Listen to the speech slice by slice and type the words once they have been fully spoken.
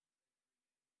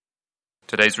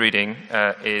Today's reading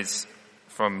is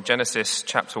from Genesis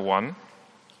chapter 1.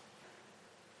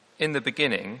 In the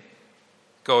beginning,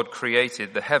 God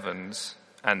created the heavens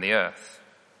and the earth.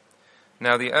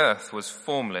 Now the earth was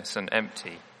formless and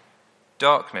empty.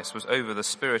 Darkness was over the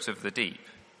spirit of the deep,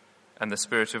 and the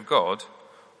Spirit of God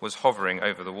was hovering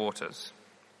over the waters.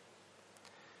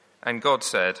 And God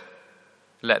said,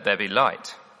 "Let there be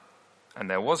light," and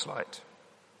there was light.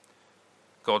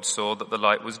 God saw that the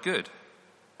light was good,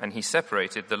 and he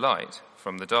separated the light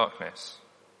from the darkness.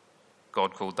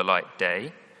 God called the light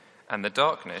day, and the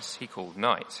darkness he called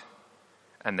night.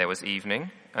 And there was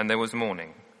evening, and there was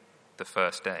morning, the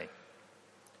first day.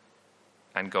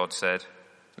 And God said,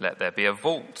 "Let there be a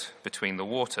vault between the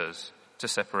waters to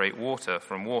separate water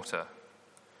from water."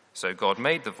 So God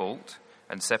made the vault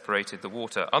and separated the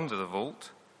water under the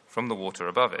vault from the water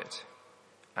above it.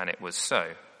 And it was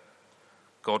so.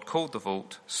 God called the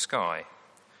vault sky.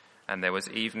 And there was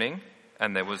evening,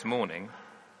 and there was morning,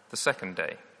 the second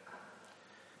day.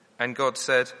 And God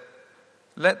said,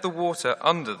 "Let the water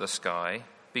under the sky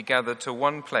be gathered to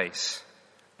one place,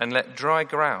 and let dry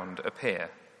ground appear."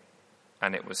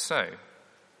 And it was so.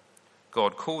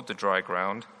 God called the dry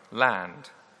ground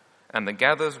land, and the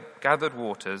gathered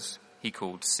waters he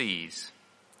called seas.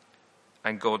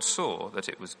 And God saw that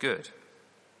it was good.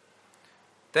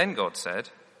 Then God said,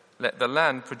 "Let the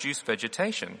land produce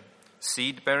vegetation,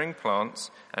 seed-bearing plants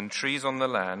and trees on the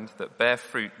land that bear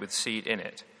fruit with seed in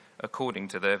it, according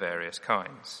to their various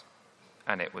kinds."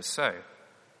 And it was so.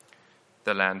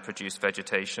 The land produced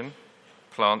vegetation,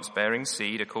 plants bearing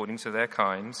seed according to their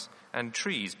kinds, and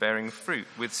trees bearing fruit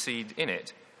with seed in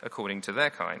it, according to their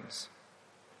kinds.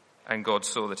 And God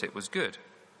saw that it was good.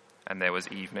 And there was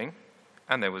evening,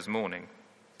 and there was morning,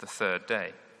 the third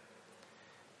day.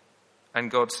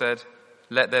 And God said,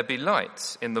 "Let there be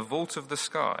lights in the vault of the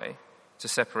sky to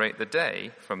separate the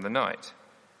day from the night,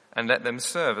 and let them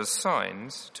serve as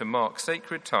signs to mark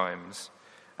sacred times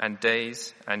and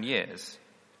days and years,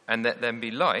 and let them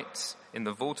be lights in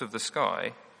the vault of the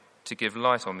sky to give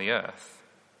light on the earth."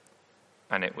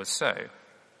 And it was so.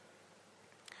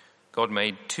 God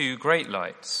made two great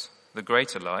lights, the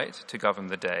greater light to govern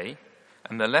the day,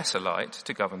 and the lesser light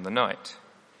to govern the night.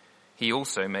 He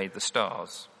also made the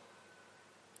stars.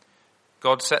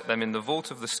 God set them in the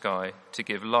vault of the sky to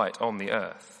give light on the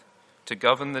earth, to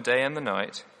govern the day and the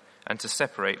night, and to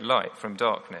separate light from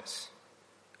darkness.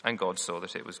 And God saw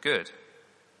that it was good.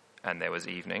 And there was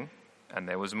evening, and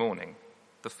there was morning,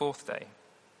 the fourth day.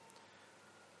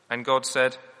 And God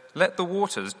said, "Let the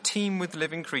waters teem with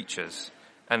living creatures,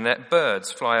 and let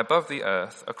birds fly above the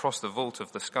earth across the vault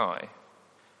of the sky."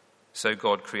 So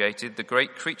God created the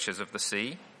great creatures of the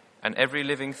sea, and every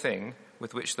living thing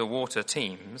with which the water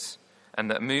teems, and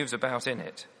that moves about in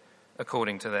it,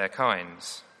 according to their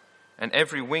kinds, and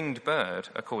every winged bird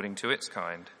according to its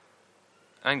kind.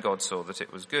 And God saw that it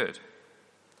was good.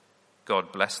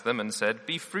 God blessed them and said,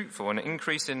 "Be fruitful and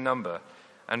increase in number,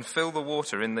 and fill the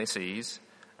water in the seas,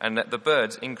 and let the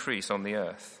birds increase on the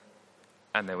earth."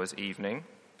 And there was evening,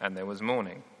 and there was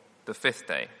morning, the fifth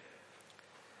day.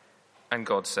 And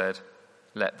God said,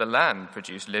 "Let the land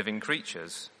produce living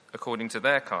creatures, according to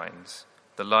their kinds,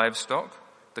 the livestock,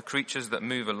 the creatures that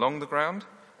move along the ground,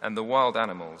 and the wild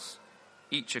animals,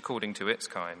 each according to its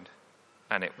kind."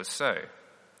 And it was so.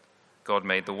 God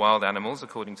made the wild animals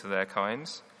according to their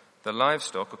kinds, the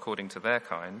livestock according to their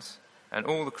kinds, and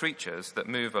all the creatures that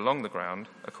move along the ground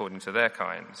according to their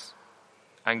kinds.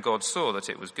 And God saw that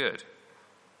it was good.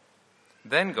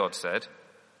 Then God said,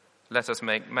 "Let us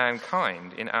make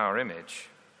mankind in our image,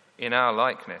 in our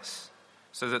likeness,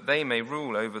 so that they may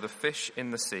rule over the fish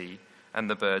in the sea and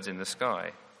the birds in the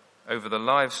sky, over the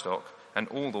livestock and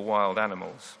all the wild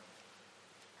animals,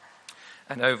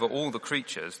 and over all the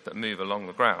creatures that move along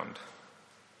the ground."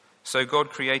 So God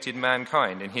created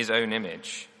mankind in his own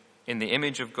image. In the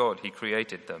image of God he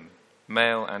created them.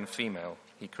 Male and female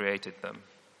he created them.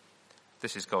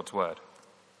 This is God's word.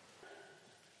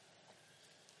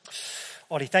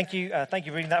 Ollie, thank you. Thank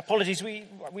you for reading that. Apologies, we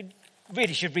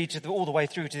really should read all the way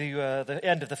through to the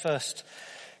end of the first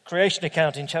creation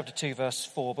account in chapter 2, verse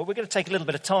 4. But we're going to take a little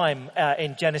bit of time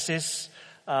in Genesis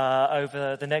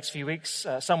over the next few weeks.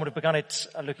 Some would have begun it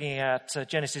looking at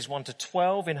Genesis 1 to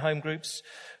 12 in home groups.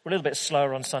 We're a little bit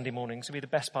slower on Sunday mornings. It'll be the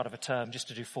best part of a term just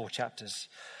to do 4 chapters.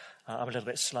 I'm a little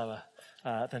bit slower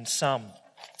than some.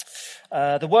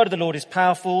 The word of the Lord is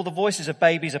powerful. The voices of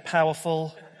babies are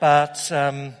powerful, but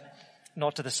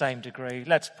not to the same degree.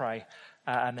 Let's pray,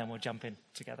 and then we'll jump in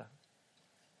together.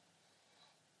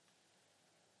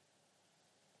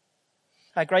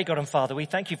 Our great God and Father, we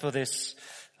thank you for this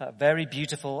very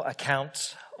beautiful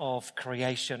account of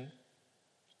creation.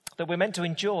 that we're meant to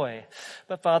enjoy.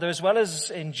 But Father, as well as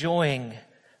enjoying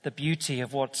the beauty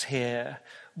of what's here,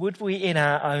 would we in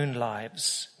our own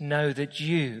lives know that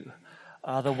you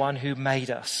are the one who made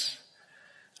us,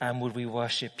 and would we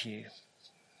worship you?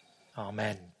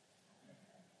 Amen.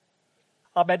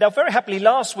 Amen. Now, very happily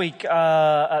last week,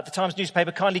 the Times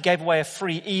newspaper kindly gave away a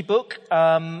free ebook,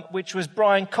 which was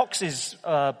Brian Cox's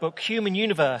book, Human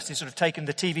Universe. He's sort of taken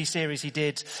the TV series he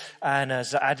did and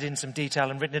has added in some detail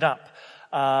and written it up.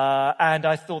 And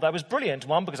I thought that was brilliant.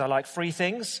 One, because I like free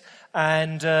things.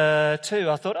 And two,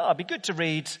 I thought, it'd be good to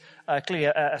read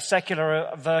a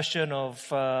secular version of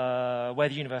where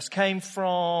the universe came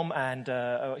from and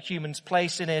a human's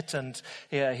place in it. And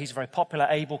he's a very popular,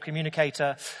 able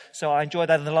communicator. So I enjoyed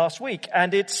that in the last week.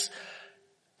 And it's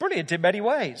brilliant in many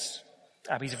ways.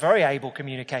 He's a very able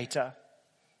communicator.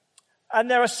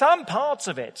 And there are some parts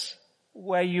of it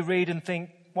where you read and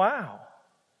think, wow.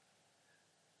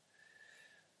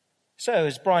 So,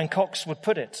 as Brian Cox would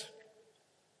put it,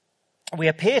 we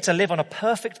appear to live on a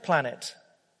perfect planet,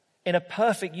 in a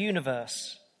perfect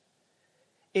universe.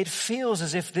 It feels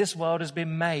as if this world has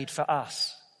been made for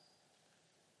us.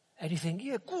 And you think,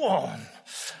 yeah, go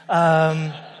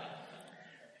on.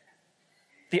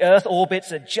 The Earth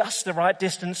orbits at just the right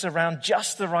distance around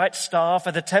just the right star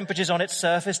for the temperatures on its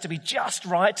surface to be just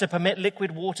right to permit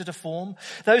liquid water to form.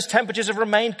 Those temperatures have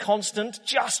remained constant,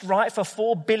 just right for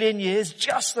 4 billion years,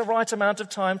 just the right amount of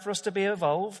time for us to be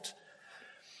evolved.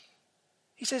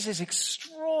 He says it's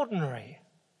extraordinary.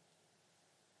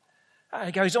 And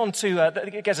he goes on to,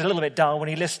 it gets a little bit dull when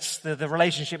he lists the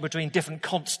relationship between different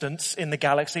constants in the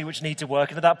galaxy which need to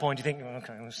work. And at that point you think,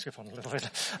 okay, let's skip on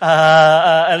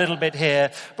a little bit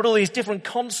here. But all these different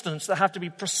constants that have to be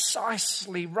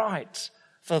precisely right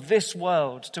for this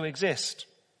world to exist.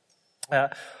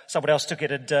 Someone else took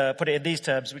it and put it in these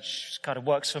terms, which kind of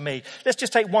works for me. Let's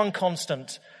just take one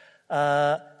constant,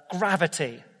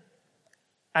 gravity,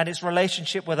 and its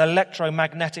relationship with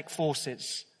electromagnetic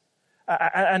forces.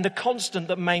 And the constant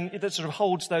that sort of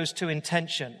holds those two in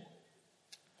tension.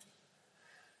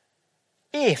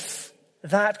 If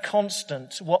that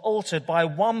constant were altered by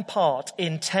 1 part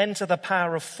in 10 to the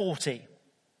power of 40,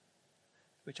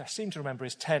 which I seem to remember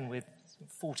is 10 with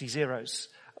 40 zeros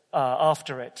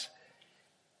after it,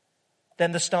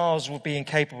 then the stars would be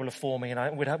incapable of forming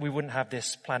and we wouldn't have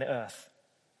this planet Earth.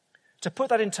 To put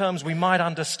that in terms we might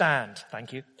understand,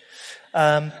 thank you,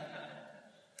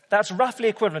 that's roughly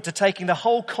equivalent to taking the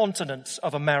whole continent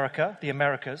of America, the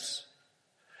Americas,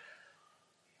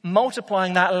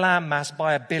 multiplying that landmass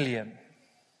by 1 billion,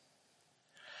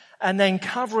 and then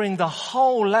covering the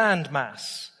whole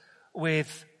landmass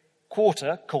with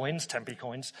quarter coins, 10p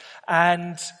coins,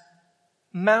 and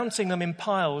mounting them in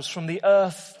piles from the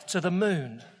Earth to the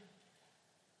moon.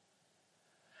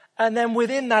 And then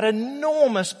within that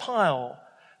enormous pile,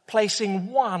 placing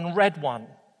one red one.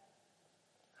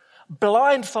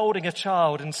 Blindfolding a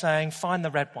child and saying, find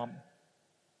the red one.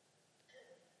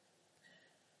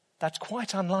 That's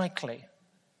quite unlikely.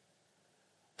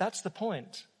 That's the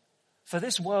point. For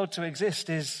this world to exist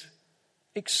is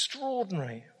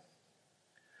extraordinary.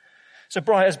 So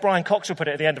as Brian Cox will put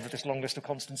it at the end of this long list of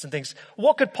constants and things,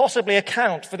 what could possibly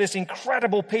account for this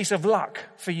incredible piece of luck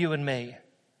for you and me?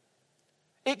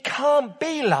 It can't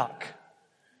be luck.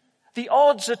 The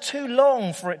odds are too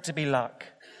long for it to be luck.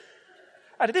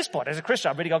 And at this point, as a Christian,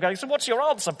 I'm really going, so what's your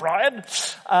answer, Brian?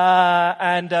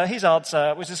 And his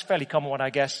answer, which is a fairly common one,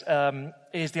 I guess,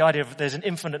 is the idea of there's an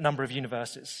infinite number of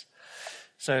universes.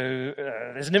 So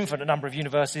there's an infinite number of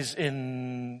universes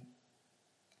in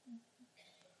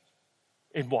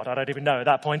what? I don't even know at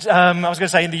that point. I was going to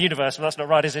say in the universe, but that's not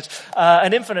right, is it?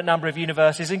 An infinite number of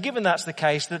universes, and given that's the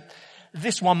case, that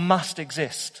this one must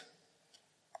exist.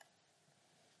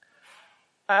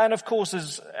 And of course,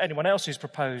 as anyone else who's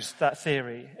proposed that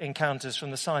theory encounters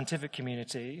from the scientific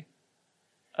community,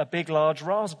 a big, large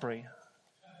raspberry.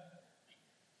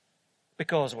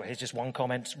 Because, well, here's just one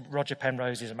comment. Roger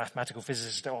Penrose is a mathematical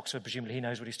physicist at Oxford. Presumably he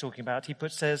knows what he's talking about. He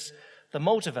says, the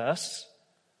multiverse,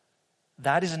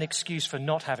 that is an excuse for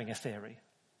not having a theory.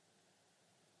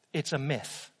 It's a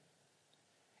myth.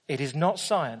 It is not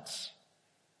science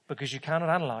because you cannot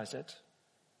analyze it.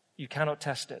 You cannot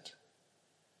test it.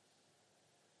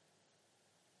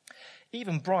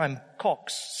 Even Brian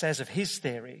Cox says of his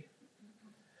theory,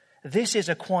 this is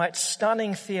a quite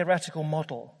stunning theoretical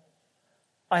model.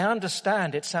 I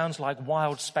understand it sounds like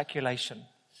wild speculation.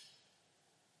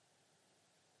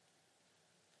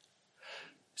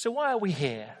 So why are we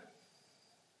here?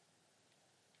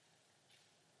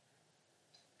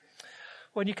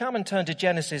 When you come and turn to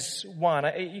Genesis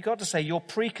 1, you've got to say your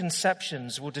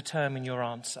preconceptions will determine your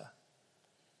answer.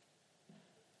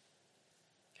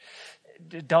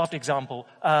 daft example,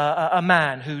 a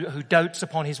man who dotes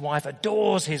upon his wife,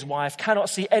 adores his wife, cannot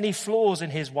see any flaws in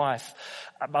his wife.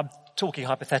 I'm talking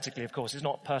hypothetically, of course, it's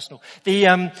not personal.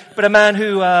 But a man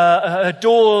who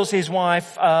adores his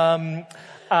wife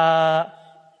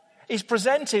is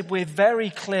presented with very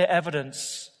clear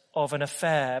evidence of an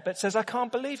affair, but says, I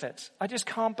can't believe it. I just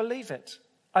can't believe it.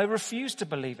 I refuse to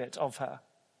believe it of her.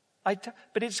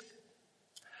 But it's,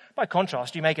 by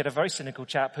contrast, you may get a very cynical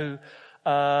chap who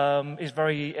is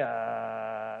very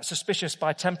suspicious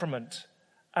by temperament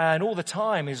and all the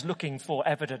time is looking for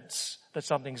evidence that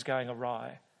something's going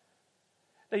awry.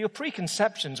 Now, your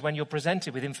preconceptions when you're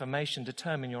presented with information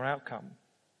determine your outcome.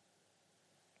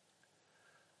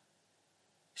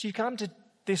 So you come to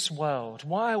this world.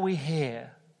 Why are we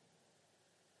here?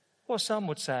 Well, some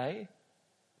would say,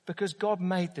 because God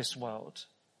made this world.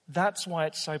 That's why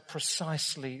it's so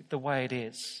precisely the way it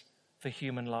is for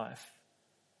human life.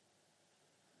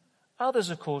 Others,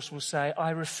 of course, will say,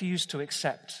 I refuse to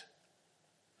accept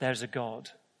there's a God.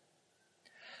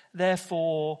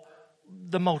 Therefore,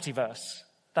 the multiverse,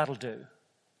 that'll do.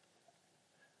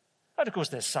 And of course,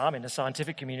 there's some in the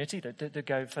scientific community that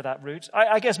go for that route.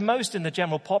 I guess most in the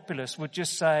general populace would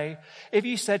just say, if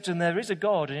you said to them, there is a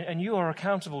God and you are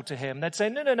accountable to him, they'd say,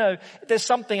 no, there's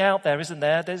something out there, isn't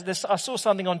there? I saw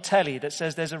something on telly that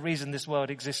says there's a reason this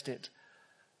world existed.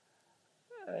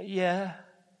 Yeah,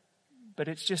 but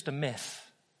it's just a myth,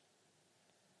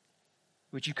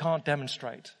 which you can't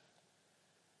demonstrate.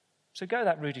 So go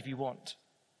that route if you want,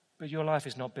 but your life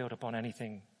is not built upon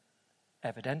anything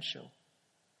evidential.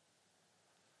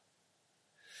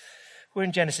 We're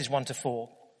in Genesis 1-4.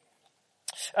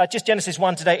 Just Genesis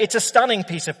 1 today. It's a stunning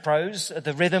piece of prose,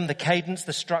 the rhythm, the cadence,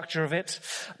 the structure of it.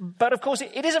 But of course,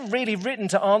 it isn't really written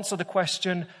to answer the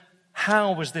question,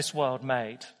 how was this world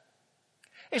made?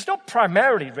 It's not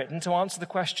primarily written to answer the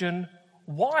question,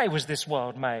 why was this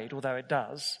world made, although it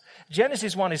does.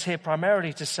 Genesis 1 is here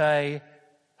primarily to say,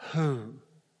 who?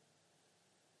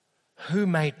 Who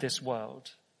made this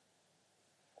world?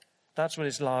 That's what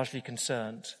it's largely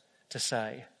concerned to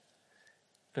say.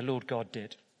 The Lord God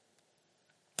did.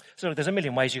 So look, there's a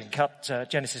million ways you can cut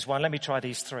Genesis 1. Let me try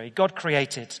these three. God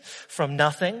created from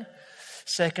nothing.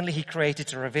 Secondly, he created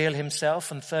to reveal himself.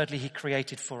 And thirdly, he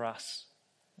created for us.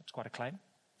 That's quite a claim.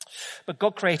 But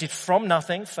God created from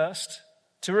nothing first,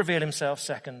 to reveal himself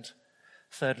second,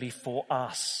 thirdly for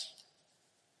us.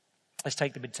 Let's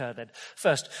take them in turn then.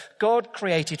 First, God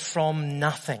created from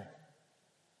nothing.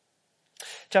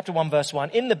 Chapter 1 verse 1.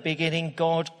 In the beginning,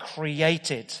 God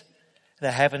created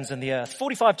the heavens and the earth.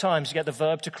 45 times you get the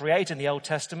verb to create in the Old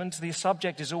Testament. The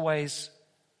subject is always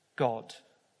God.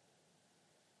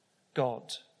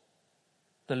 God,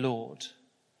 the Lord,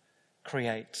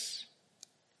 creates.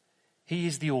 He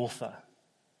is the author.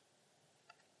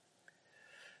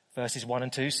 Verses 1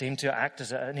 and 2 seem to act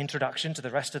as an introduction to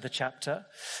the rest of the chapter.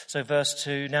 So verse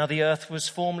 2, now the earth was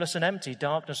formless and empty.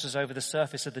 Darkness was over the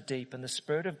surface of the deep, and the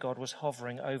Spirit of God was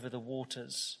hovering over the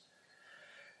waters.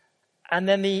 And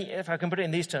then if I can put it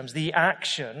in these terms, the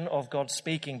action of God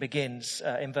speaking begins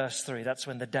in verse 3. That's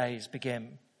when the days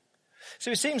begin.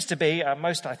 So it seems to be,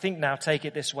 most I think now take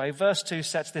it this way, verse 2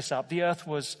 sets this up. The earth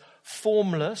was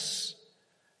formless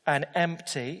and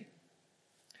empty.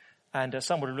 And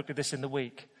some would have looked at this in the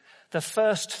week. The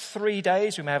first 3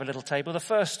 days, we may have a little table, the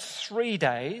first 3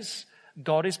 days,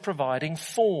 God is providing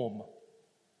form.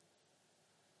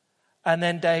 And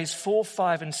then days 4,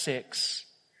 5, and 6,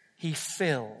 he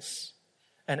fills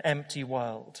an empty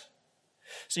world.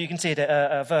 So you can see it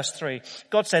at verse 3.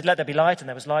 God said, let there be light, and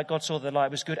there was light. God saw that the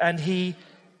light was good, and he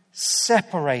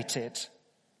separated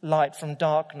light from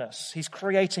darkness. He's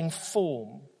creating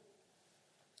form.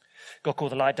 God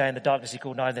called the light day, and the darkness he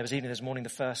called night. There was evening, there was morning the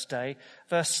first day.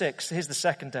 Verse 6, here's the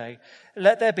second day.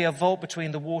 Let there be a vault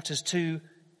between the waters to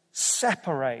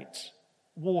separate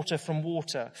water from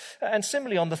water. And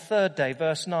similarly on the third day,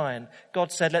 verse 9,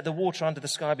 God said, let the water under the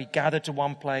sky be gathered to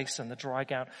one place and the dry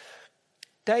ground.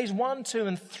 Days 1, 2,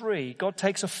 and 3, God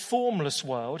takes a formless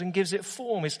world and gives it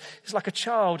form. It's like a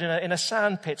child in a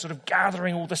sand pit, sort of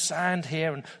gathering all the sand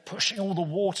here and pushing all the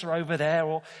water over there.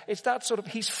 Or it's that sort of,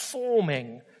 he's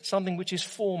forming something which is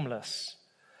formless.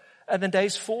 And then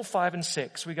days 4, 5, and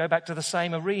 6, we go back to the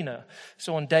same arena.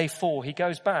 So on day 4, he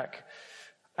goes back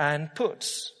and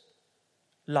puts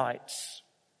lights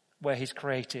where he's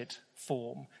created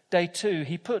form. Day 2,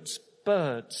 he puts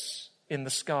birds in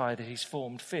the sky that he's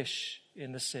formed, fish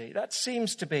in the sea. That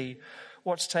seems to be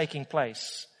what's taking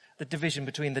place, the division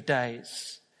between the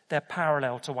days. They're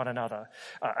parallel to one another.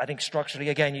 I think structurally,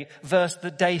 again,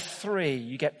 day 3,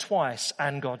 you get twice,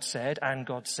 and God said, and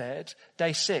God said.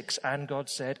 Day 6, and God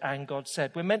said, and God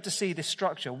said. We're meant to see this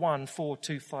structure, 1, 4,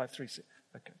 2, 5, 3, 6.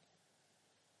 Okay.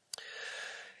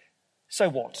 So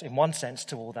what, in one sense,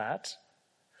 to all that?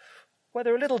 Well,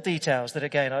 there are little details that,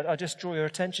 again, I just draw your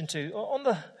attention to. On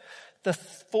the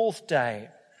 4th day,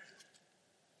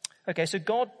 okay, so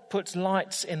God puts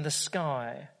lights in the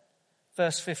sky.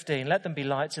 Verse 15, let them be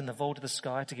lights in the vault of the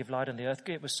sky to give light on the earth.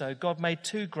 It was so. God made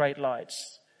 2 great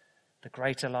lights, the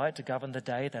greater light to govern the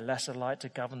day, the lesser light to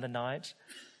govern the night.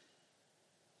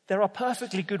 There are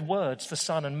perfectly good words for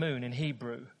sun and moon in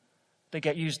Hebrew. They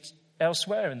get used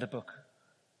elsewhere in the book.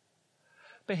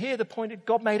 But here the point is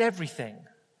God made everything.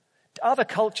 Other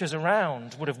cultures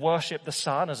around would have worshipped the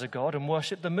sun as a god and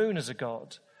worshipped the moon as a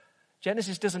god.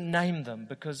 Genesis doesn't name them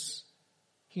because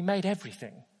he made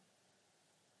everything.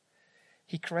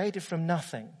 He created from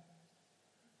nothing.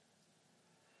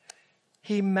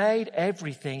 He made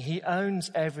everything. He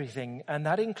owns everything. And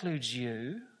that includes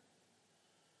you.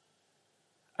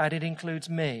 And it includes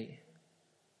me.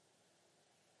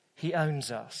 He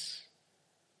owns us.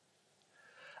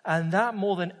 And that,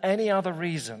 more than any other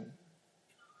reason,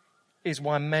 is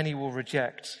why many will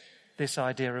reject this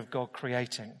idea of God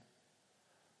creating.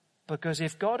 Because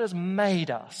if God has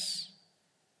made us,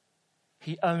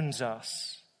 he owns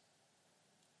us.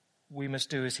 We must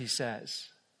do as he says.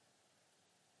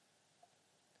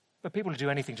 But people will do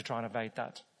anything to try and evade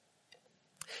that.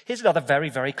 Here's another very,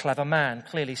 very clever man,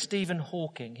 clearly, Stephen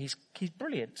Hawking. He's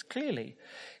brilliant, clearly.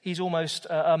 He's almost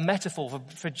a metaphor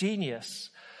for genius.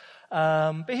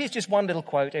 But here's just one little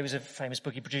quote. It was a famous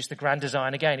book he produced, The Grand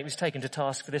Design. Again, it was taken to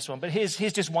task for this one. But here's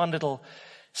just one little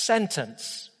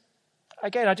sentence.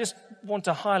 Again, I just want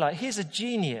to highlight, here's a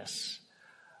genius.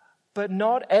 But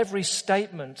not every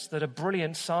statement that a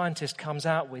brilliant scientist comes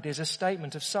out with is a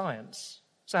statement of science.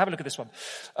 So have a look at this one.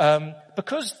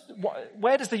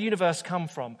 Where does the universe come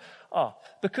from?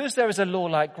 Because there is a law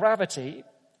like gravity,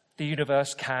 the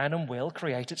universe can and will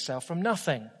create itself from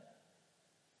nothing.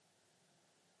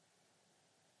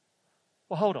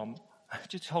 Well, hold on.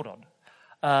 Just hold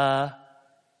on.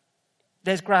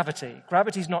 There's gravity.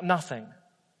 Gravity's not nothing.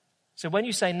 So when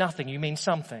you say nothing, you mean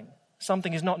something.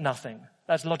 Something is not nothing.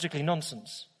 That's logically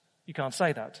nonsense. You can't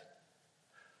say that.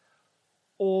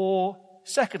 Or,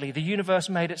 secondly, the universe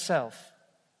made itself.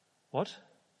 What?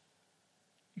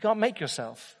 You can't make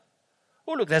yourself.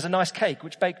 Oh, look, there's a nice cake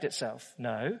which baked itself.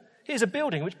 No. Here's a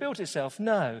building which built itself.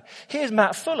 No. Here's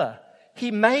Matt Fuller.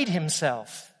 He made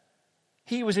himself.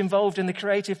 He was involved in the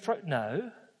creative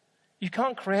No. You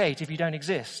can't create if you don't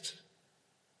exist.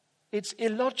 It's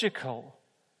illogical.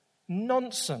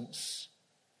 Nonsense.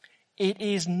 It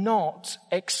is not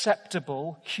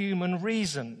acceptable human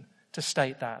reason to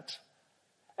state that.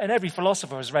 And every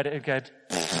philosopher has read it and said,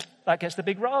 that gets the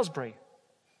big raspberry.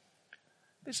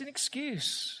 It's an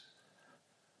excuse.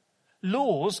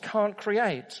 Laws can't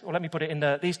create. Or let me put it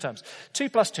in these terms. 2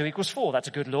 + 2 = 4. That's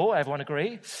a good law. Everyone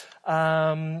agree?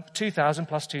 2,000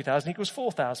 + 2,000 =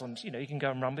 4,000. You can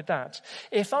go and run with that.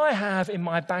 If I have in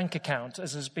my bank account,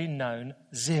 as has been known,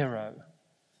 0,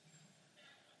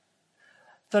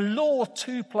 the law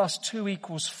 2 + 2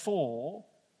 = 4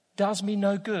 does me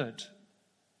no good.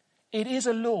 It is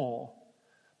a law,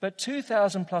 but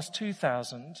 2,000 +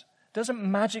 2,000 doesn't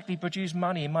magically produce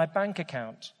money in my bank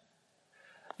account.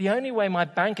 The only way my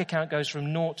bank account goes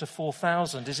from 0 to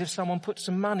 4,000 is if someone puts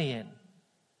some money in.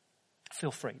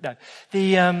 Feel free.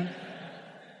 No.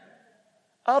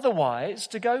 Otherwise,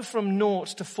 to go from 0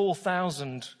 to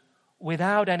 4,000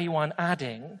 without anyone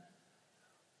adding,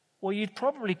 well, you'd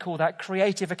probably call that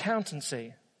creative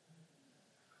accountancy.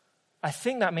 I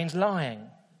think that means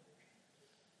lying.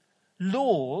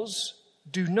 Laws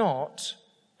do not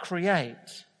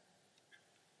create.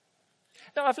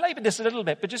 Now, I've laboured this a little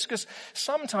bit, but just because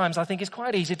sometimes I think it's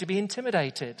quite easy to be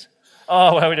intimidated.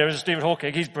 Oh, well, there's Stephen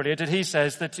Hawking, he's brilliant, and he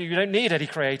says that you don't need any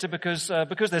creator because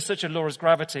there's such a law as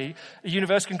gravity, the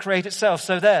universe can create itself,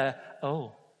 so there.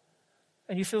 Oh.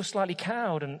 And you feel slightly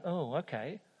cowed and, oh,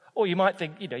 okay. Or you might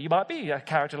think, you might be a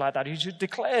character like that who just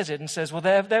declares it and says, well,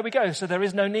 there we go, so there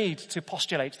is no need to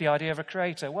postulate the idea of a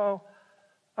creator. Well,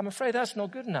 I'm afraid that's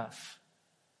not good enough.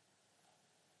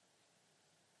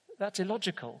 That's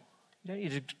illogical. You don't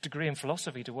need a degree in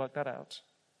philosophy to work that out.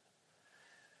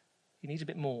 You need a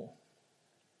bit more.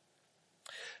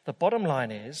 The bottom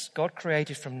line is, God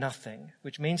created from nothing,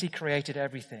 which means he created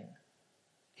everything.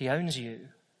 He owns you.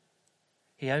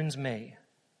 He owns me.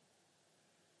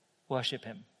 Worship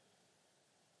him.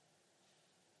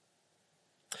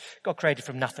 God created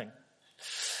from nothing.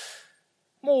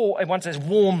 more, in one sense,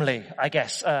 warmly, I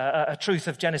guess, a truth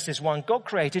of Genesis 1. God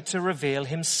created to reveal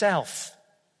himself.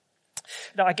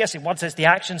 Now, I guess in one sense, the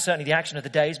action, certainly the action of the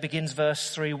days, begins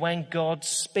verse 3, when God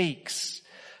speaks.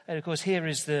 And of course, here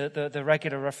is the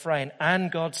regular refrain.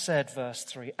 And God said, verse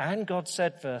 3. And God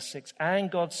said, verse 6. And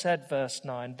God said, verse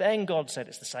 9. Then God said,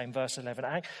 it's the same, verse 11.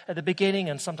 At the beginning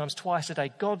and sometimes twice a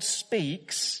day, God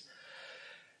speaks.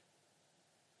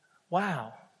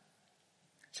 Wow.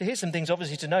 So here's some things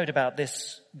obviously to note about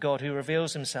this God who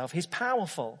reveals himself. He's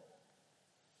powerful.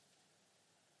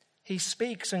 He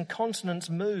speaks and continents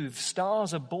move.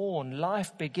 Stars are born.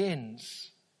 Life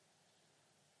begins.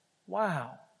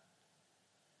 Wow.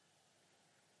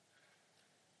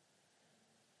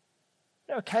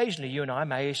 You know, occasionally you and I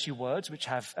may issue words which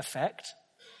have effect.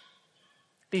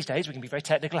 These days we can be very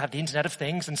technical, have the Internet of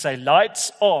Things and say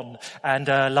lights on, and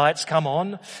lights come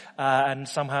on, and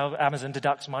somehow Amazon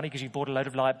deducts money because you bought a load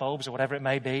of light bulbs or whatever it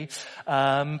may be.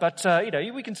 But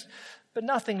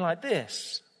nothing like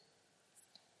this.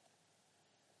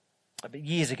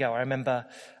 Years ago, I remember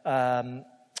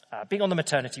being on the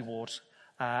maternity ward.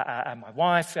 And my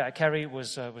wife, Kerry,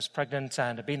 was pregnant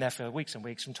and had been there for weeks and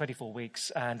weeks, from 24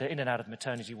 weeks, and in and out of the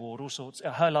maternity ward, all sorts.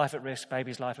 Her life at risk,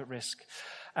 baby's life at risk.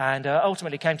 And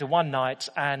ultimately came to one night,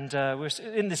 and we were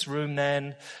in this room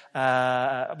then.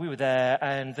 We were there,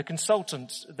 and the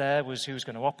consultant there was who was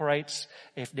going to operate,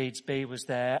 if needs be, was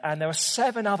there. And there were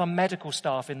 7 other medical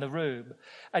staff in the room.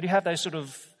 And you have those sort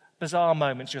of bizarre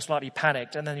moments, you're slightly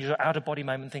panicked, and then you're out-of-body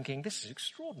moment thinking, this is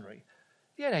extraordinary.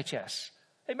 The NHS.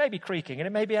 It may be creaking and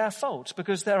it may be our fault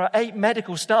because there are 8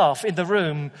 medical staff in the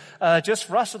room just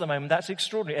for us at the moment. That's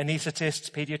extraordinary.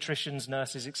 Anaesthetists, paediatricians,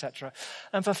 nurses, etc.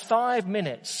 And for 5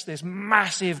 minutes, this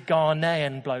massive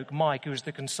Ghanaian bloke, Mike, who was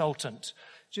the consultant,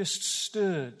 just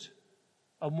stood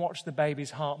and watched the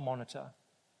baby's heart monitor.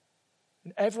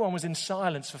 And everyone was in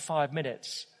silence for 5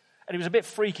 minutes. And it was a bit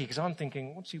freaky because I'm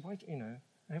thinking, what's he waiting, you know?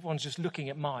 And everyone's just looking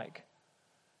at Mike.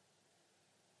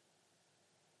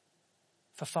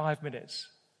 For 5 minutes.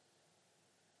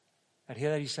 And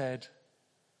here he said,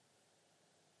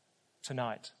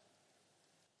 tonight.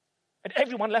 And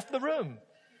everyone left the room.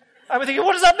 I was thinking,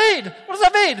 what does that mean? What does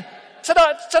that mean?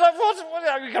 Tonight, what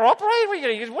are you going to operate? What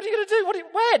are you going to do?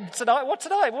 When? Tonight? What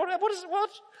tonight? What?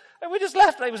 And we just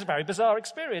left. It was a very bizarre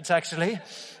experience, actually.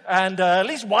 And at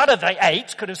least one of the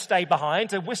 8 could have stayed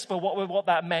behind to whisper what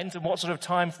that meant and what sort of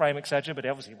time frame, etc. But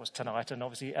obviously it was tonight, and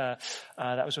obviously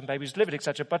that was when baby was delivered,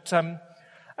 etc. But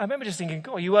I remember just thinking,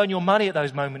 God, you earn your money at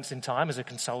those moments in time as a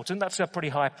consultant. That's a pretty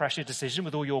high pressure decision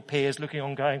with all your peers looking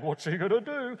on going, what's he going to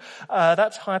do?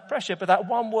 That's high pressure. But that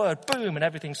one word, boom, and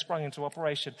everything sprung into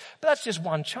operation. But that's just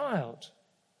one child.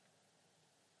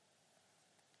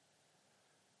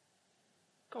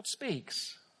 God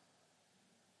speaks.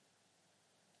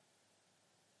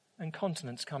 And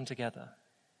continents come together.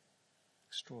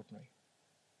 Extraordinary.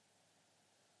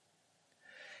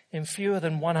 In fewer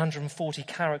than 140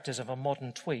 characters of a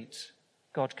modern tweet,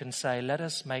 God can say, let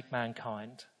us make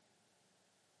mankind.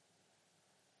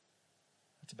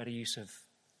 That's a better use of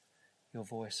your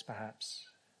voice, perhaps.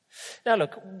 Now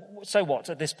look, so what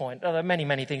at this point? There are many,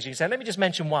 many things you can say. Let me just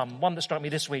mention one that struck me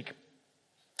this week.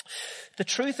 The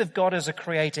truth of God as a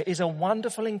creator is a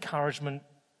wonderful encouragement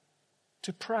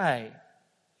to pray.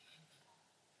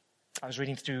 I was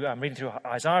reading through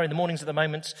Isaiah in the mornings at the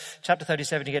moment. Chapter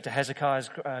 37, you get to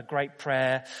Hezekiah's great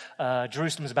prayer.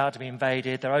 Jerusalem's about to be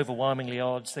invaded. They're overwhelmingly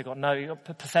odds. They've got no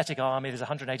pathetic army. There's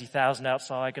 180,000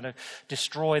 outside going to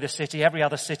destroy the city. Every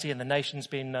other city in the nation's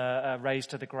been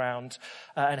razed to the ground.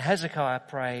 And Hezekiah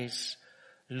prays,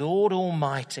 Lord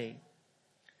Almighty,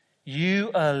 you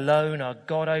alone are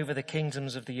God over the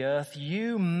kingdoms of the earth.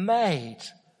 You made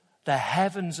the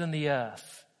heavens and the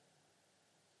earth.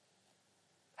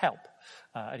 Help.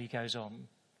 And he goes on.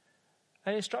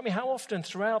 And it struck me how often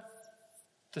throughout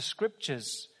the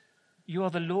scriptures, you are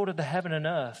the Lord of the heaven and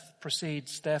earth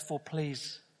precedes, therefore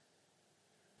please.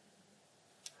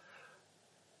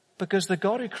 Because the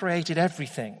God who created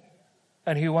everything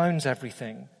and who owns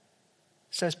everything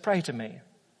says, pray to me.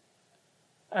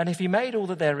 And if he made all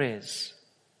that there is,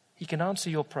 he can answer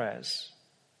your prayers.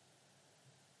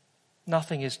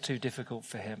 Nothing is too difficult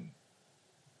for him.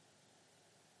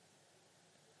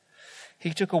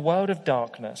 He took a world of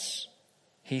darkness,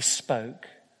 he spoke,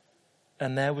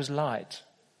 and there was light.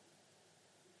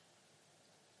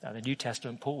 Now the New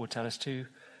Testament, Paul will tell us 2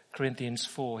 Corinthians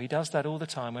 4, he does that all the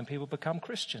time when people become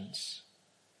Christians.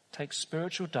 Takes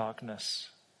spiritual darkness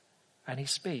and he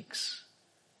speaks,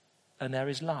 and there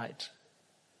is light.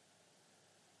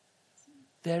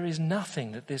 There is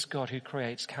nothing that this God who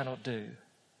creates cannot do.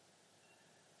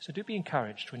 So do be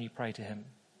encouraged when you pray to him.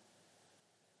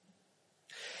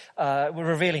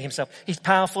 revealing himself. He's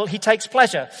powerful. He takes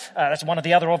pleasure. That's one of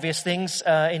the other obvious things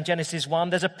in Genesis 1.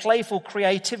 There's a playful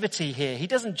creativity here. He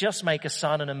doesn't just make a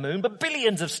sun and a moon, but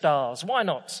billions of stars. Why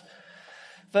not?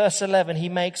 Verse 11, he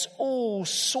makes all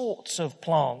sorts of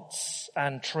plants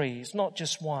and trees, not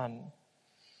just one.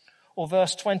 Or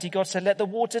verse 20, God said, let the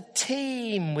water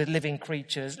teem with living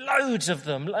creatures, loads of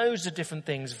them, loads of different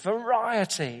things,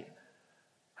 variety.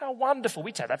 How wonderful.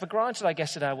 We take that for granted, I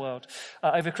guess, in our world.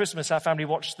 Over Christmas, our family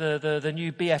watched the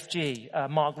new BFG,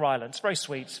 Mark Rylance. Very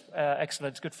sweet,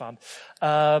 excellent, good fun.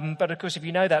 But of course, if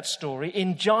you know that story,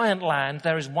 in giant land,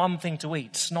 there is one thing to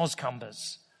eat,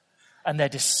 snoscumbers. And they're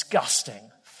disgusting.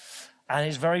 And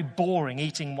it's very boring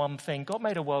eating one thing. God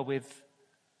made a world with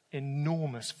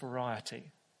enormous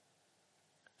variety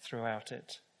throughout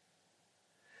it.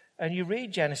 And you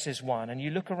read Genesis 1 and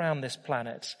you look around this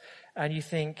planet and you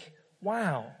think,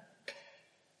 wow.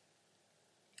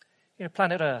 You know,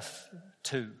 Planet Earth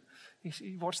 2.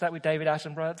 You watch that with David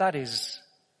Attenborough. That is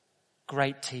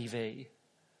great TV.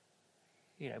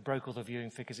 You know, broke all the viewing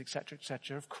figures, etc.,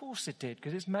 etc. Of course it did,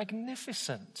 because it's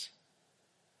magnificent.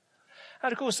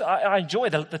 And of course, I enjoy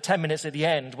the 10 minutes at the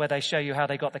end where they show you how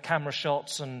they got the camera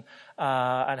shots and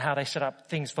how they set up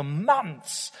things for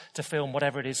months to film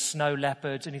whatever it is, snow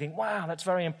leopards. And you think, wow, that's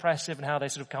very impressive. And how they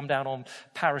sort of come down on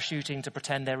parachuting to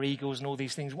pretend they're eagles and all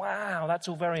these things. Wow, that's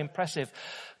all very impressive.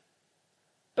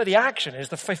 But the action is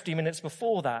the 50 minutes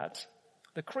before that.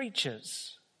 The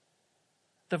creatures,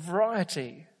 the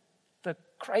variety, the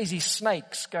crazy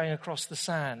snakes going across the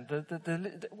sand.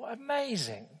 What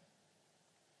amazing.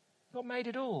 God made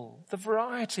it all. The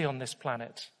variety on this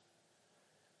planet.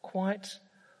 Quite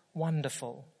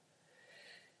wonderful.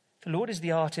 The Lord is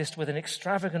the artist with an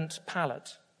extravagant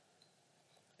palette.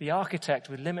 The architect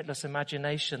with limitless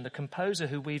imagination. The composer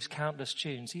who weaves countless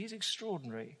tunes. He is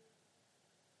extraordinary.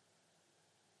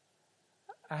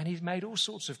 And he's made all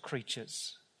sorts of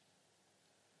creatures.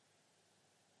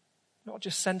 Not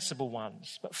just sensible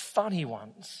ones, but funny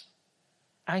ones.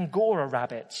 Angora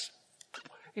rabbits.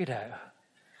 You know.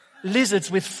 Lizards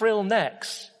with frill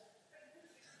necks.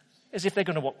 As if they're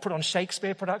going to put on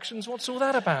Shakespeare productions. What's all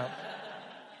that about?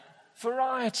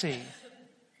 Variety.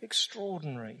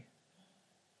 Extraordinary.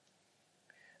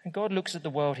 And God looks at the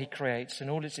world he creates and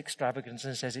all its extravagance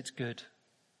and says it's good.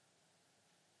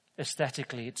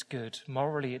 Aesthetically it's good.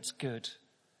 Morally it's good.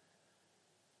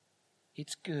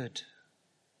 It's good.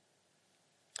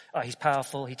 He's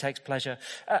powerful. He takes pleasure.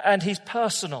 And he's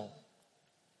personal.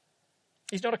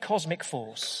 He's not a cosmic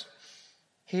force.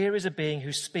 Here is a being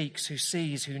who speaks, who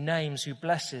sees, who names, who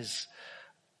blesses,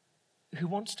 who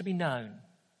wants to be known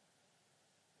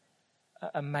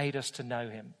and made us to know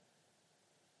him.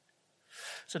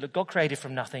 So look, God created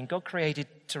from nothing. God created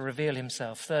to reveal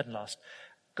himself. Third and last.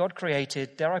 God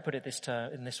created, dare I put it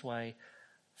in this way,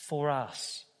 for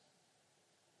us.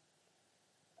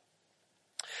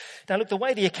 Now look, the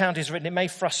way the account is written, it may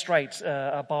frustrate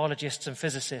biologists and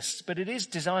physicists, but it is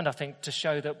designed, I think, to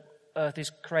show that Earth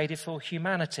is created for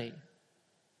humanity.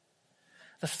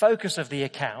 The focus of the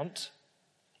account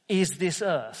is this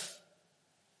Earth.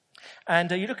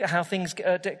 And you look at how things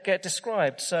get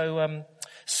described. So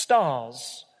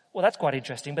stars, well, that's quite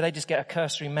interesting, but they just get a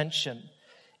cursory mention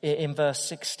in verse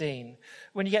 16.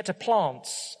 When you get to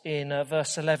plants in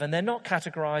verse 11, they're not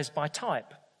categorized by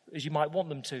type, as you might want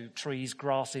them to, trees,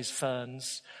 grasses,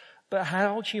 ferns, but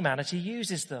how humanity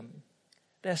uses them.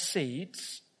 They're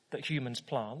seeds that humans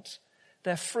plant.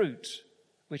 They're fruit,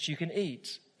 which you can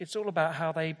eat. It's all about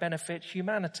how they benefit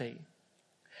humanity.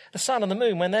 The sun and the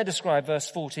moon, when they're described, verse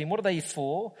 14, what are they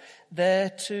for? They're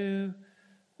to,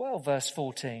 well, verse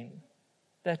 14,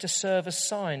 they're to serve as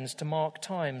signs to mark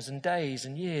times and days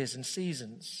and years and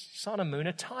seasons. Sun and moon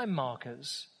are time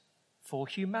markers for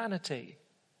humanity.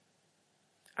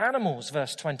 Animals,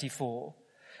 verse 24.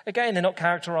 Again, they're not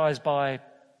characterized by,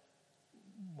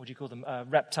 what do you call them,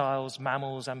 reptiles,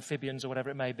 mammals, amphibians, or whatever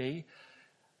it may be.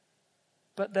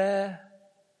 But they're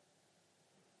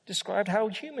described how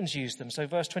humans use them. So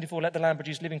verse 24, let the land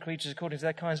produce living creatures according to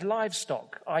their kinds,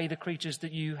 livestock, i.e. the creatures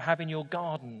that you have in your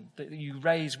garden, that you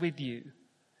raise with you.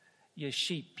 Your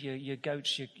sheep, your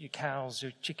goats, your cows,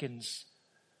 your chickens.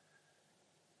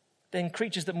 Then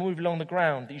creatures that move along the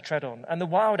ground that you tread on. And the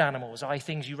wild animals, i.e.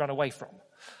 things you run away from.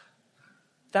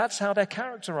 That's how they're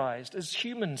characterized as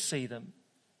humans see them.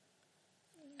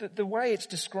 The way it's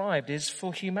described is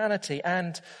for humanity,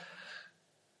 and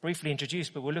briefly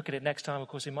introduced, but we'll look at it next time, of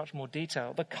course, in much more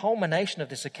detail. The culmination of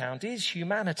this account is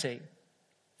humanity.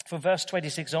 From verse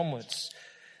 26 onwards,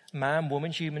 man,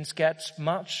 woman, humans get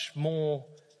much more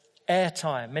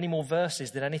airtime, many more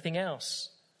verses than anything else.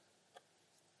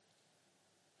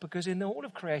 Because in all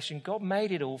of creation, God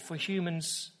made it all for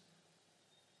humans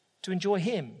to enjoy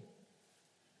him.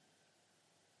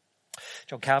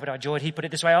 John Calvin, I enjoyed, he put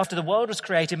it this way: after the world was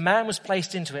created, man was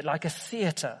placed into it like a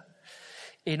theatre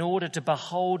in order to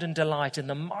behold and delight in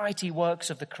the mighty works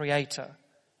of the Creator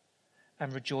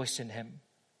and rejoice in him.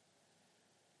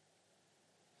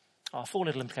 4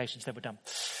 little implications, then we're done.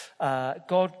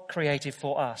 God created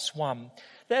for us. 1,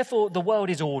 therefore the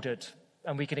world is ordered,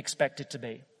 and we can expect it to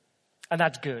be. And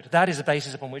that's good. That is the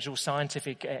basis upon which all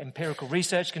scientific, empirical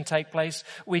research can take place.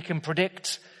 We can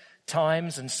predict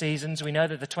times and seasons. We know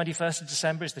that the 21st of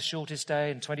December is the shortest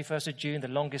day and 21st of June the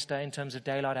longest day in terms of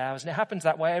daylight hours. And it happens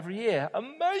that way every year.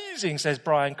 Amazing, says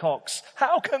Brian Cox.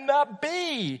 How can that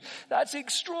be? That's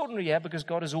extraordinary, yeah, because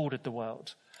God has ordered the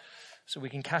world. So we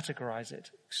can categorize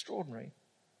it. Extraordinary.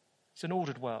 It's an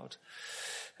ordered world.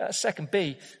 Second,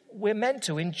 B, we're meant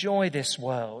to enjoy this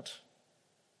world.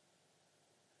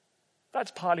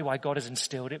 That's partly why God has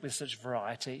instilled it with such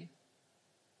variety.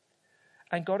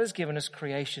 And God has given us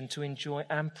creation to enjoy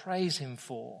and praise him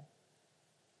for.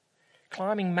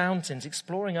 Climbing mountains,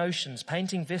 exploring oceans,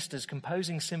 painting vistas,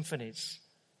 composing symphonies.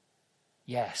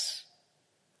 Yes,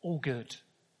 all good.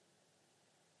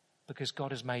 Because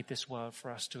God has made this world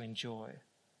for us to enjoy.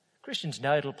 Christians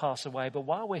know it'll pass away, but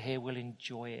while we're here, we'll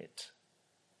enjoy it.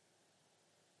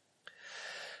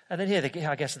 And then here,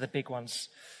 I guess, are the big ones.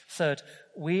 Third,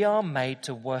 we are made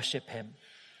to worship him.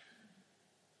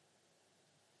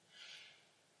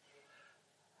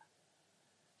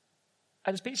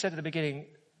 And as Pete said at the beginning,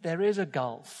 there is a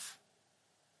gulf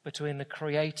between the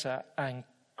Creator and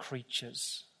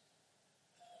creatures.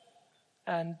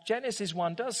 And Genesis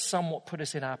 1 does somewhat put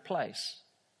us in our place.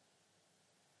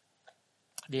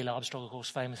 Neil Armstrong, of course,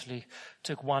 famously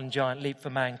took one giant leap for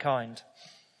mankind.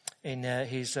 In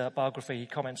his biography, he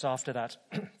comments after that,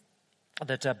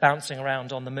 that bouncing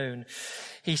around on the moon,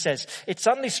 he says, "It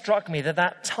suddenly struck me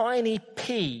that tiny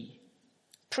pea,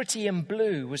 pretty and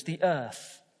blue, was the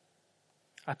earth.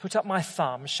 I put up my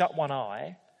thumb, shut one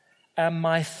eye, and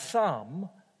my thumb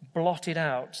blotted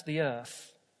out the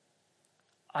earth.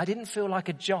 I didn't feel like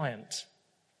a giant,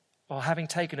 or having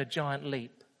taken a giant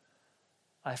leap.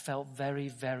 I felt very,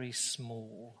 very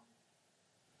small."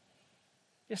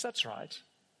 Yes, that's right.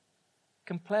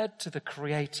 Compared to the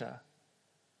Creator,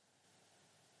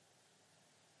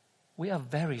 we are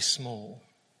very small.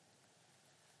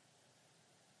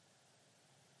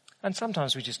 And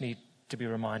sometimes we just need to be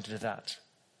reminded of that.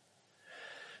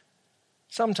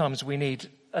 Sometimes we need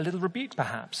a little rebuke,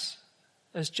 perhaps,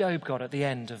 as Job got at the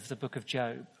end of the book of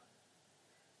Job,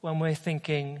 when we're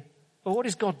thinking, well, what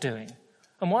is God doing?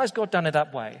 And why has God done it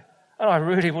that way? And I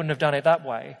really wouldn't have done it that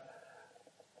way.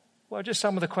 Well, just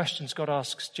some of the questions God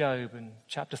asks Job in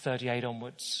chapter 38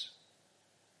 onwards.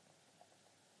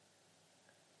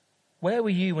 Where were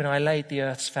you when I laid the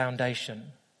earth's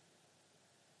foundation?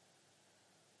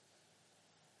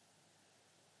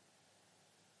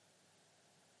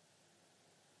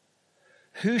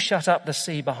 Who shut up the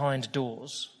sea behind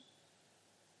doors?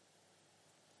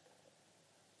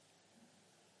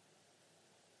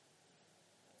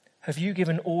 Have you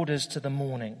given orders to the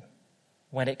morning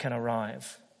when it can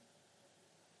arrive?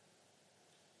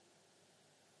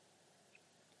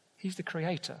 He's the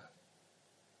Creator.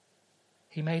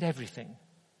 He made everything.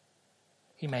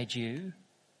 He made you,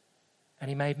 and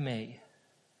he made me,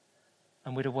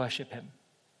 and we're to worship him.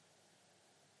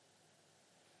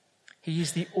 He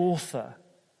is the author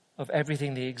of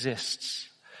everything that exists.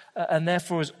 And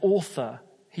therefore, as author,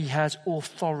 he has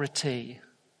authority.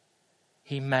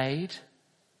 He made,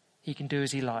 he can do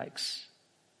as he likes.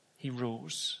 He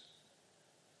rules.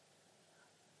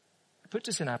 It puts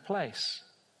us in our place.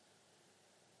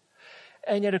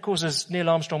 And yet, of course, as Neil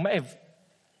Armstrong may have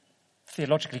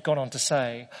theologically gone on to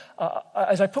say,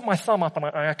 as I put my thumb up and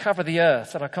I cover the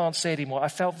earth and I can't see it anymore, I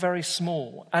felt very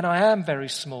small. And I am very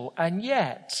small. And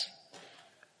yet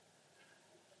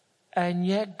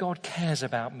God cares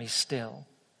about me still.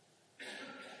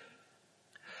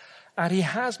 And he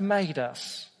has made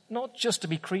us, not just to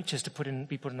be creatures to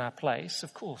be put in our place,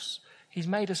 of course. He's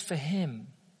made us for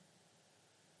him.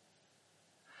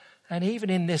 And even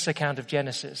in this account of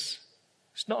Genesis,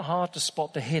 it's not hard to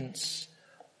spot the hints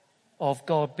of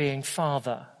God being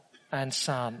Father and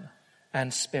Son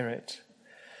and Spirit.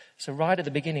 So right at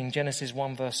the beginning, Genesis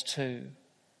 1 verse 2,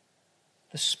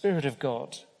 the Spirit of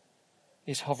God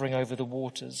is hovering over the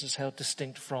waters, is held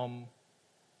distinct from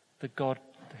the God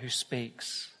who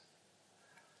speaks.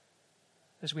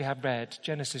 As we have read,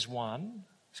 John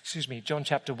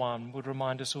chapter 1 would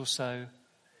remind us also,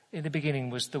 in the beginning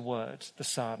was the Word, the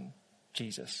Son,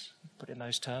 Jesus. Put it in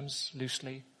those terms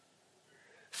loosely.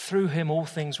 Through him all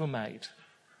things were made.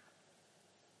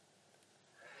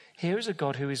 Here is a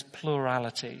God who is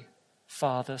plurality,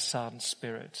 Father, Son,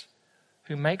 Spirit,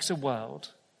 who makes a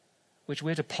world which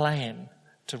we're to play in,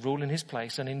 to rule in his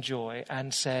place and enjoy,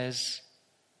 and says,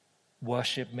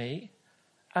 worship me,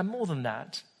 and more than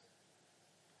that,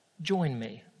 join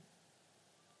me,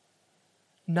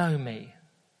 know me,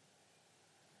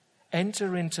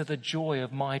 enter into the joy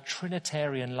of my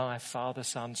Trinitarian life, Father,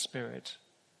 Son, Spirit.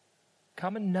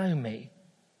 Come and know me.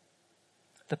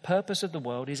 The purpose of the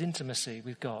world is intimacy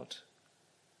with God,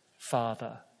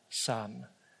 Father, Son,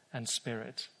 and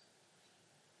Spirit.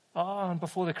 And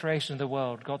before the creation of the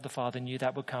world, God the Father knew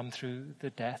that would come through the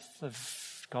death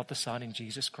of God the Son in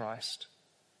Jesus Christ.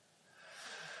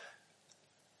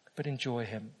 But enjoy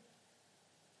him.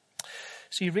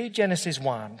 So you read Genesis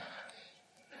 1,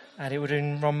 and it would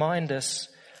remind us,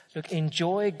 look,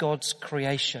 enjoy God's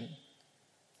creation.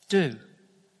 Do.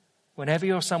 Whenever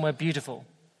you're somewhere beautiful,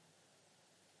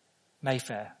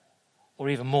 Mayfair, or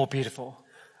even more beautiful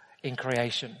in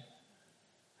creation.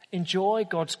 Enjoy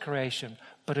God's creation,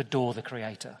 but adore the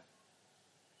Creator.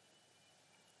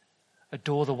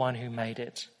 Adore the one who made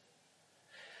it.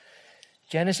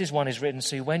 Genesis 1 is written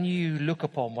so when you look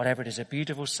upon whatever it is, a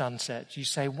beautiful sunset, you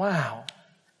say, wow,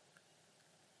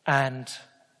 and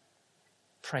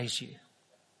praise you.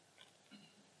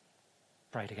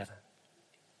 Pray together.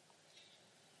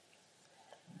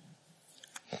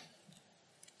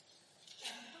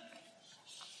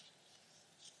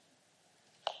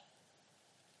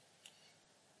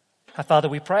 Our Father,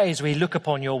 we pray as we look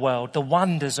upon your world, the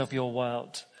wonders of your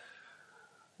world.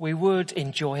 We would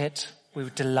enjoy it. We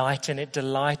would delight in it,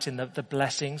 delight in the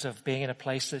blessings of being in a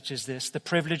place such as this, the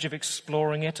privilege of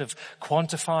exploring it, of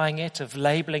quantifying it, of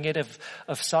labeling it,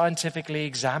 of scientifically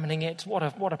examining it. What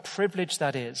a privilege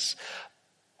that is.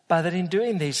 But that in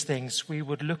doing these things, we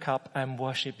would look up and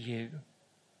worship you.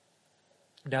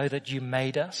 Know that you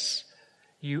made us,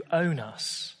 you own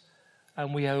us,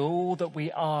 and we owe all that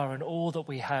we are and all that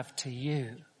we have to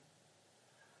you.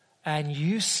 And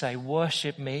you say,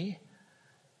 worship me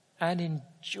and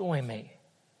enjoy me.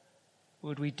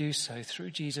 Would we do so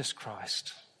through Jesus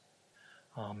Christ?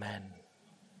 Amen.